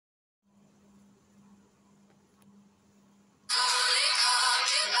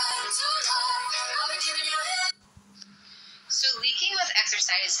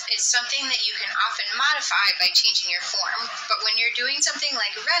is something that you can often modify by changing your form. But when you're doing something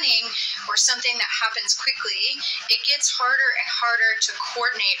like running or something that happens quickly, it gets harder and harder to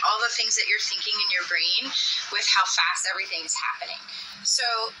coordinate all the things that you're thinking in your brain with how fast everything is happening. So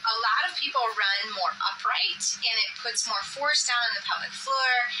a lot of people run more upright, and it puts more force down on the pelvic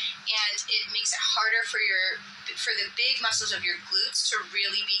floor, and it makes it harder for the big muscles of your glutes to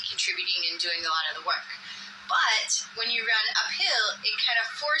really be contributing and doing a lot of the work. But when you run uphill, it kind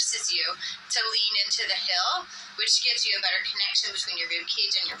of forces you to lean into the hill, which gives you a better connection between your rib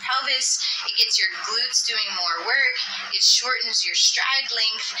cage and your pelvis. It gets your glutes doing more work. It shortens your stride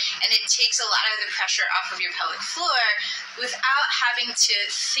length, and it takes a lot of the pressure off of your pelvic floor without having to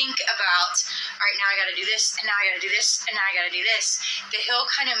think about, all right, now I got to do this, and now I got to do this, and now I got to do this. The hill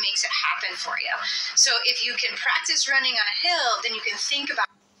kind of makes it happen for you. So if you can practice running on a hill, then you can think about,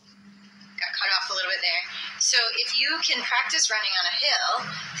 got cut off a little bit there. So if you can practice running on a hill,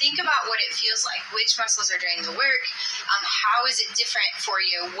 think about what it feels like. Which muscles are doing the work? How is it different for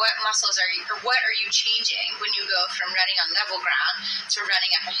you? What muscles are you, or what are you changing when you go from running on level ground to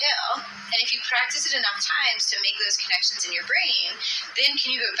running up a hill? And if you practice it enough times to make those connections in your brain, then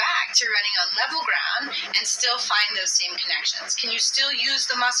can you go back to running on level ground and still find those same connections? Can you still use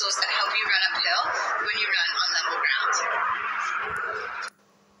the muscles that help you run uphill when you run on level ground?